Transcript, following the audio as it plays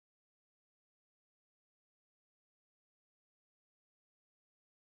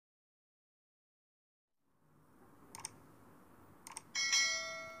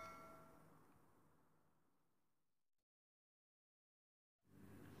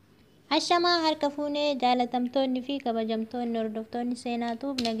Ashamaa harka fuunee jaalatamtoonni fi kabajamtoonni hordoftoonni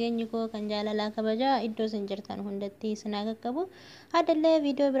seenaatuuf nageenyi koo kan jaalalaa kabajaa iddoo isin jirtan hundatti isin haa qaqqabu. Haddallee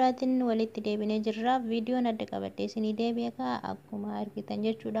viidiyoo biraatiin walitti deebinee jirra. Viidiyoon adda qabadhee isinii deebi'aa akkuma argitan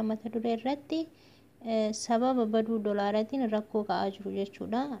jechuudha mata duree irratti sababa baduu dolaaraatiin rakkoo ka'aa jiru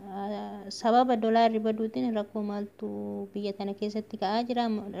jechuudha. Sababa dolaarri baduutiin rakkoo maaltu biyya tana keessatti ka'aa jira?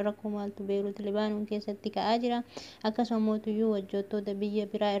 Rakkoo maaltu Beeruti Libaanuun keessatti ka'aa jira? Akkasuma mootuyyuu hojjettoota biyya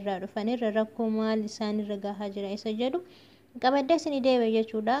biraa irraa dhufanirra rakkoo maal isaanirra gahaa jira isa jedhu qabadhee isinii deebi'e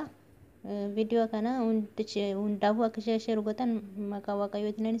jechuudha. Viidiyoo kana hundaafuu akka sheer gootan maqaa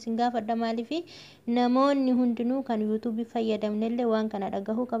waaqayyootiin isin gaafadha. Maaliif namoonni hundinuu kan yuutuubii fayyadamnellee waan kana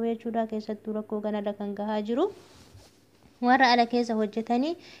dhagahuu qaba jechuudha. Keessattuu rakkoo kanarra kan gahaa jiru warra ala keessa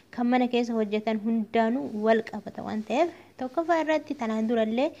hojjetanii kan mana keessa hojjetan hundaanuu wal qabata waan ta'eef tokkoffaa irratti tanaan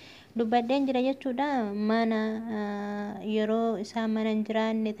durallee dubbadheen jira jechuudha. Mana yeroo isaan mana hin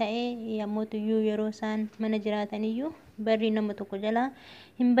jiraanne ta'ee yommuutuyyuu yeroo isaan mana jiraataniyyuu barri nama tokko jalaa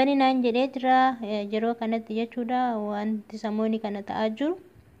hin baninaan jedhee jira yeroo kanatti jechuudha. Wanti samoonni kana ta'aa jiru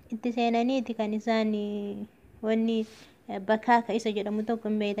itti seenaniiti kan isaan wanni bakaaka isa jedhamu tokko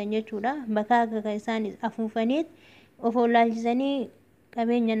hin beektan jechuudha. Bakaaka kan isaan afuufaniit of olaalchisanii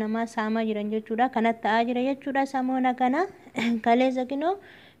qabeenya namaa saamaa jiran jechuudha. Kanatti ta'aa jira jechuudha. Samoona kana kaleessa kinoo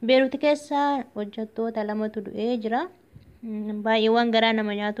Beeruti keessa hojjettoota lamatu du'ee jira. Baay'ee waan garaa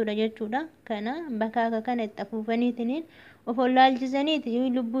nama nyaatudha jechuudha. Kana bakaaka kana itti afuufaniitiin of olaalchisaniiti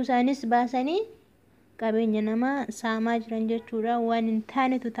lubbuu isaanis baasanii qabeenya namaa saamaa jiran jechuudha. Waan hin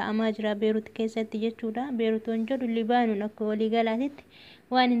taanetu ta'amaa jira Beeruti keessatti jechuudha. Beerutoon jedhu Libaanuun akka waliigalaatitti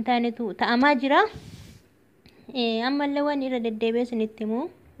waan hin taanetu ta'amaa jira. Ammallee waan irra deddeebi'ee isinitti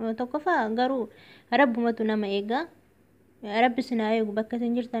himu tokkoffaa garuu rabbumatu nama eega. Rabbi isin haa eegu bakka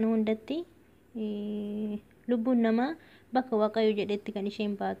isin jirtan hundatti. Lubbuun namaa bakka waaqayyo jedhetti kan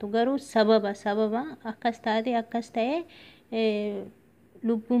isheen baatu garuu sababa akkas taate akkas ta'e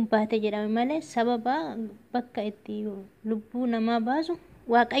lubbuun baate jedhame malee sababa bakka itti lubbuu namaa baasu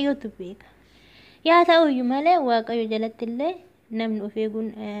waaqayyotu beeka. Yaa ta'uyyuu malee waaqayyo jalatti illee namni of eeguun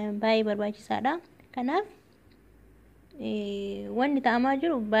baay'ee barbaachisaadha. Kanaaf wanni ta'amaa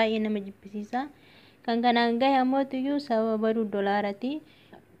jiru baay'ee nama jibbisiisa. Kan kanaan gahe ammoo sababa baduu dolaaraati.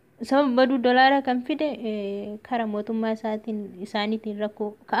 Sababa baduu dolaaraa kan fide karaa mootummaa isaaniitiin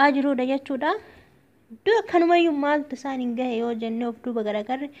rakkoo ka'aa jirudha jechuudha. Kanumayyuu maaltu isaan hin gahe yoo jennee of duuba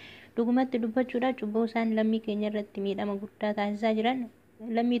garagarre dhugumatti dubbachuudha. Cubbuu isaan lammii keenya irratti miidhama guddaa taasisaa jiran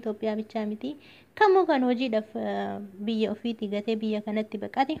lammii Itoophiyaa bichaa miti. Kamuu kan hojiidhaaf biyya ofiitii gatee biyya kanatti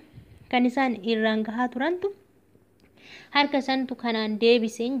baqate kan isaan irraan gahaa turantu harka santu kanaan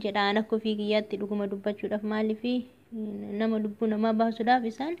deebiseen jedhaan akka ofii kiyyaatti dhuguma dubbachuudhaaf maaliif nama lubbuu namaa baasuudhaaf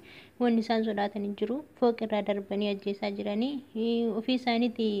isaan wanni isaan sodaatan hin jiru. Fooq irraa darbanii ajjeesaa jiranii ofii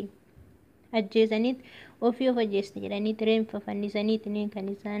isaaniitti ajjeesaniit ofii of ajjeeste jedhaniitti reenfa fannisaniitiin kan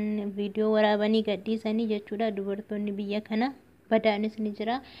isaan viidiyoo waraabanii gadhiisanii jechuudha. Dubartoonni biyya kana badaanis ni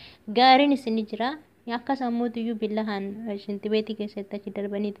jira, gaariinis ni jira. Akka sammuutiyyuu billahaan shintibeetii keessatti achi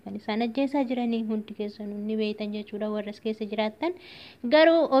darbaniiti kan isaan ajjeesaa jiranii hundi keessanuu ni beektan jechuudha. Warras keessa jiraattan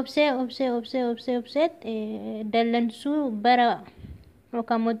garuu obsee dallansuu bara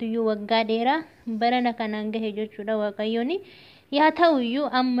yookaan mootuyyuu waggaa dheeraa barana kanaan gahe jechuudha waaqayyoon. Yaa ta'uyyuu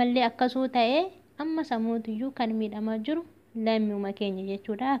ammallee akkasuu ta'ee amma sammuutiyyuu kan miidhamaa jiru lammiuma keenya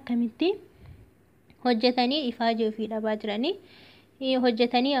jechuudha. Akkamitti hojjetanii ifaajee ofii dhabaa jiranii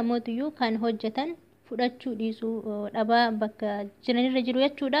hojjetanii ammoo kan hojjetan fudhachuu dhiisuu dhabaa bakka jiranirra jiru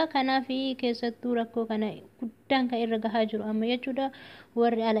jechuudha. Kanaaf keessattuu rakkoo kana guddaan kan irra gahaa jiru amma jechuudha.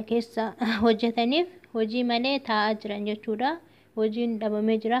 Warri ala keessa hojjetaniif hojii malee taa'aa jiran jechuudha. Hojiin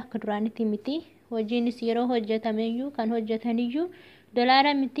dhabamee jira akka duraanitti miti. Hojiinis yeroo hojjetameyyuu kan hojjetaniyyuu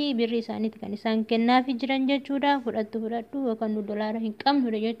dolaara miti birri isaaniiti kan isaan kennaafi jiran jechuudha. Fudhadhu yookaan nu dolaara hin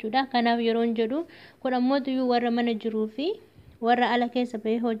qabnudha jechuudha. Kanaaf yeroon jedhu kun ammoo warra mana jiruu fi warra ala keessa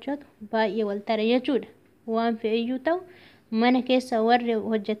bahee hojjetu baay'ee wal tara jechuudha. Waan fe'iyyuu ta'u mana keessa warri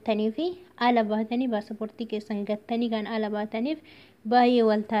hojjetanii fi ala baatanii baasapoortii keessan gattanii kan ala baataniif baay'ee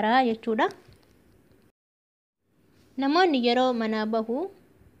wal taraa jechuudha. Namoonni yeroo manaa bahu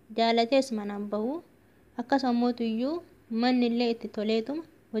jaalatees manaan bahu akkasumas manni illee itti toleetuma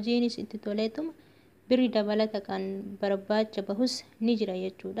hojiinis itti toleetuma birri dabalata kan barbaacha bahus ni jira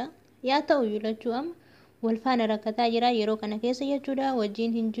jechuudha. Yaa ta'uyyuu lachuu amma wal faana rakkataa jira yeroo kana keessa jechuudha.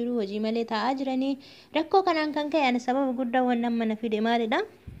 Hojiin hin jiru, hojii malee taa'aa jiranii. Rakkoo kanaan kan ka'e sababa guddaa waan nama na fide maalidha?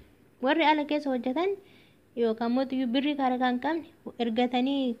 Warri ala keessa hojjetan yookaan mootuyyuu birri karaa kan qabne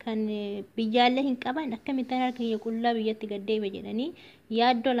ergatanii kan biyyaallee hin qaban akkamittiin harka kiyya qullaa biyyatti gad deebi'e jedhanii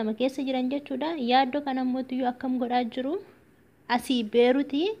yaaddoo lama keessa jiran jechuudha. Yaaddoo kana mootuyyuu akkam godhaa jiru asii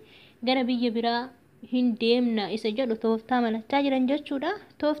Beeruti gara biyya biraa hin deemna isa jedhu tooftaa malachaa jiran jechuudha.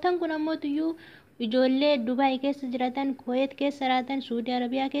 Tooftaan kun ammoo iyyuu ijoollee Dubaay keessa jiraatan, Kuwait keessa jiraatan, Saudi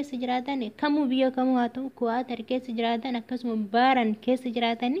Arabiyaa keessa jiraatan, kamuu biyya kamuu haa ta'u, Kuwaatar keessa jiraatan akkasuma Baaran keessa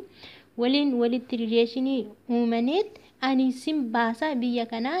jiraatan waliin walitti rileeshinii uumaniit ani sin baasaa biyya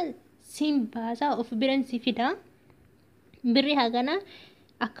kanaa sin baasaa of biran si fida. Birri hagana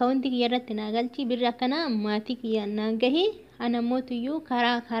akkaawuntii kiyya irratti naa galchi, birri akkana maatii kiyya naa gahi, anammoo iyyuu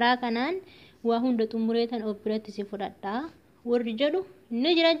karaa kanaan waa hunda xumureetan of biratti si fudhadha warri jedhu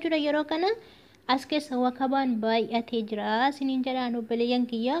ni jira jechuudha. Yeroo kana as keessa wakabaan baay'atee jira siniin jedhaan obboleeyyan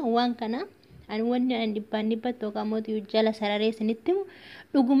kiyya. Waan kana ani wanni an dhibbatti yookaan mootii jala sararee sinitti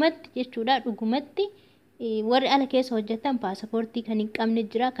dhugumatti jechuudha. Dhugumatti warri ala keessa hojjetan paasapoortii kan hin qabne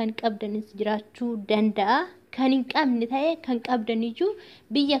jira, kan qabdanis jiraachuu danda'a. Kan hin qabne ta'e kan qabdaniyyuu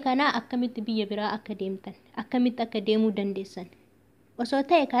biyya kanaa akkamitti biyya biraa akka deemtan, akkamitti akka deemuu dandeessan osoo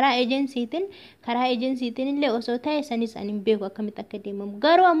ta'e karaa ejensiitiin illee osoo ta'e sanis ani hin beeku akkamitti akka deemamu.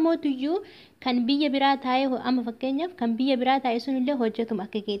 Garuu ammoo iyyuu kan biyya biraa taa'ee amma fakkeenyaaf kan biyya biraa taa'e sun illee hojjetuma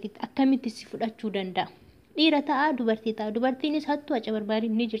akka keetitti akkamitti si fudhachuu danda'a. Dhiira ta'a dubartii ta'a, dubartiinis hattuu aca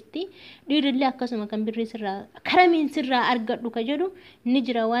barbaadiin ni jirti, dhiirillee akkasuma kan birrii sirraa karamiin sirraa argadhu ka jedhu ni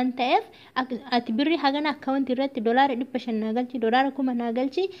jira. Waan ta'eef ati birrii hagana akkaawuntii irratti $500 naa galchi, $1000 naa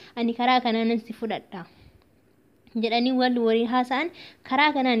galchi, ani karaa kanaanan si fudhadha jedhanii walii haasa'an.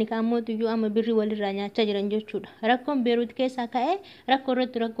 Karaa kanaan kaammotu iyyuu amma birrii walirraa nyaachaa jiran jechuudha. Rakkoon Beeruut keessaa ka'ee rakkoo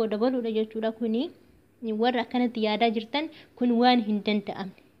irratti rakkoo dabaluudha jechuudha. Kuni warra akkanatti yaadaa jirtan kun waan hin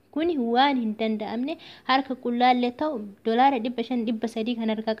danda'amne, harka qullaallee ta'u $500 kan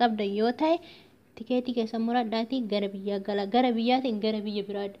harka qabda yoo ta'e tikeetii keessa muradhaatii gara biyyaa gala. Gara biyyaatiin gara biyya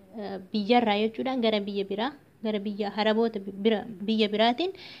biraa biyyarraa jechuudha gara biyya haraboota biyya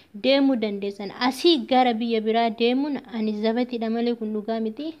biraatiin deemuu dandeessan. Asii gara biyya biraa deemuun ani zabatiidha malee kun dhugaa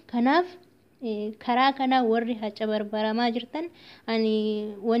miti. Kanaaf karaa kanaa warri haca barbaramaa jirtan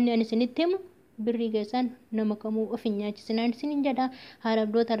wanni ani isinitti himu birrii keessan nama kamuu of hin nyaachisinaan isinin jedha.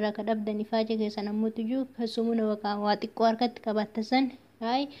 Harabdoota irraa ka dhabdan ifaajee keessan ammotiyyuu kasumuna waa xiqqoo harkatti qabattasan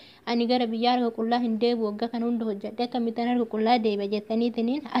ani gara biyya harka qullaa hin deebu waggaa kana hunda hojjedhe akkamittan harka qullaa deema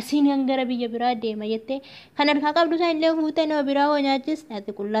jettaniitiniin asiin gara biyya biraa deema jettee kan harkaa qabdu isaan illee fuutee nama biraa hoo nyaachis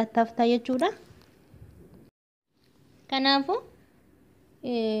ati qullaatti haftaa jechuudha. Kanaafuu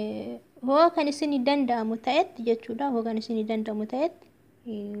hoo kan isin danda'amu ta'etti jechuudha, hoo kan isin danda'amu ta'etti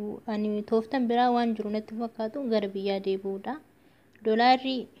ani tooftan biraa waan jiru natti fakkaatu gara biyyaa deebi'uudha.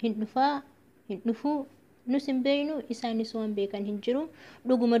 Doolaarri hin dhufuu nus hin beeknu, isaanis waan beekan hin jiru.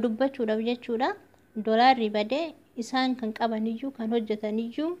 Dhuguma dubbachuudhaaf jechuudha. Doolaarri badee isaan kan qabaniyyuu kan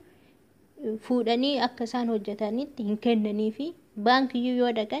hojjetaniyyuu fuudhanii akka isaan hojjetanitti hin kennanii fi baankiyyuu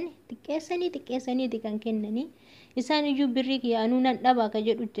yoo dhaqan xiqqeessaniiti kan kennanii. Isaan iyyuu birrii kiyya anuu nan dhabaa ka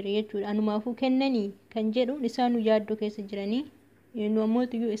jedhu jira jechuudha. Anumaafuu kennanii kan jedhu isaanuu yaaddoo keessa jiranii. Nu ammoo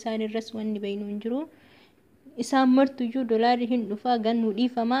isaan irras wanni beeknu hin jiru. Isaan martuyyuu doolaarri hin dhufaa gannuu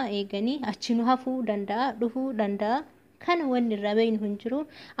dhiifamaa eeganii achi nu hafuu danda'a, dhufuu danda'a. Kana wanni irraa beeknu hin jiru.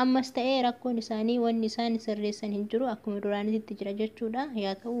 Ammas ta'ee rakkoon isaanii wanni isaan sirreessan hin jiru. Akkuma duraanitti jira jechuudha.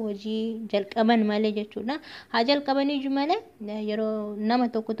 Yaa ta'u hojii jalqaban malee jechuudha. Haa jalqabaniyyuu malee yeroo nama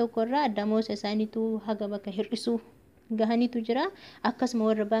tokko irraa damoosa isaaniitu haga bakka hir'isuu gahaniitu jira. Akkasuma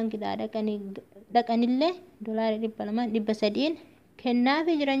warra baankiidhaa dhaqanillee $200 $300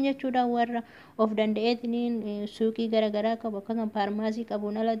 kennaafi jiran jechuudha. Warra of danda'eetiniin suuqii garaagaraa qabu akkasuma faarmaasii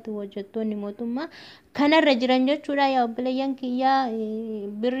qabuun alatti hojjettoonni mootummaa kanarra jiran jechuudha. Yaa obboleeyyan kiyyaa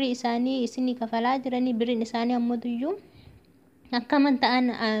birri isaanii isinii kafalaa jiranii, birriin isaanii ammotuyyuu akkaman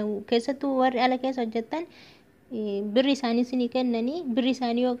ta'an keessattuu warri ala keessa hojjettan birri isaanii isinii kennanii, birri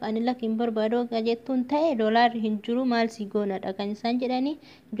isaanii yoo qaani lakki hin barbaadu jettuun ta'e doolaarri hin jiru maal si goonadha kan isaan jedhanii.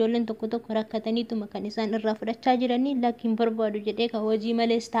 Ijoolleen tokko rakkataniituma kan isaan irraa fudhachaa jiranii lakki hin barbaadu jedhee kan hojii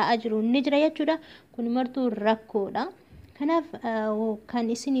malees taa'aa jiru ni jira jechuudha. Kun martuu rakkoodha. Kanaaf kan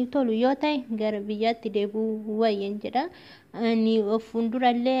isinii tolu yoo ta'e gara biyyaatti deebi'uu wayyan jedha. Ani of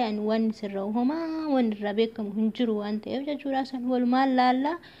fuuldurallee ani waan sirra uumamaa waan irraa beekamu hin jiru waan ta'eef jechuudha. San walumaan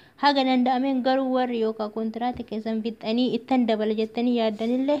laallaa haga danda'ameen garuu warri yookaan kontiraata keessan fixanii ittan dabala jettanii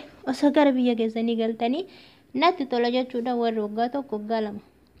yaaddanillee osoo gara biyya keessanii galtanii natti tola jechuudha. Warri waggaa tokko waggaa lama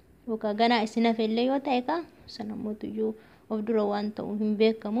yookaan ganaa isin hafellee yoo ta'e sana mootuyyuu of dura waan ta'u hin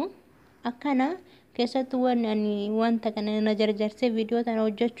beekamu. Akkana keessattuu ani wanta kana na jarjarsee viidiyoo tana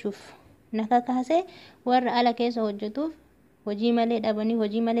hojjechuuf na kakaase warra ala keessa hojjetuuf hojii malee dhabanii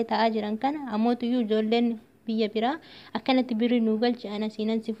hojii malee taa'aa jiran kana ammotuyyuu ijoolleen biyya biraa akkanatti birrii nu galchi ana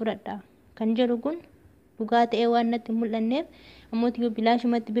siinan si fudhadha kan jedhu kun dhugaa ta'ee waan natti mul'anneef ammotuyyuu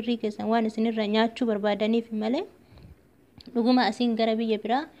bilaashumatti birrii keessan waan isinirra nyaachuu barbaadaniif malee dhuguma asiin gara biyya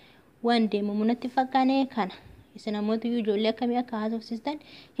biraa waan deemamu natti fakkaane kana. Isin namoota ijoollee akkamii akka haasofsiistan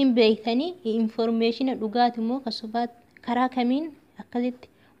hin beektanii information dhugaati immoo kasubaat karaa kamiin akkasitti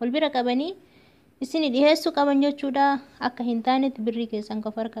wal bira qabanii isin dhiheessuu qaban jechuudha. Akka hin taanetti birrii keessan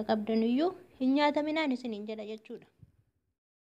qofa harka qabdan iyyuu hin nyaataminaan isin hin jedha jechuudha.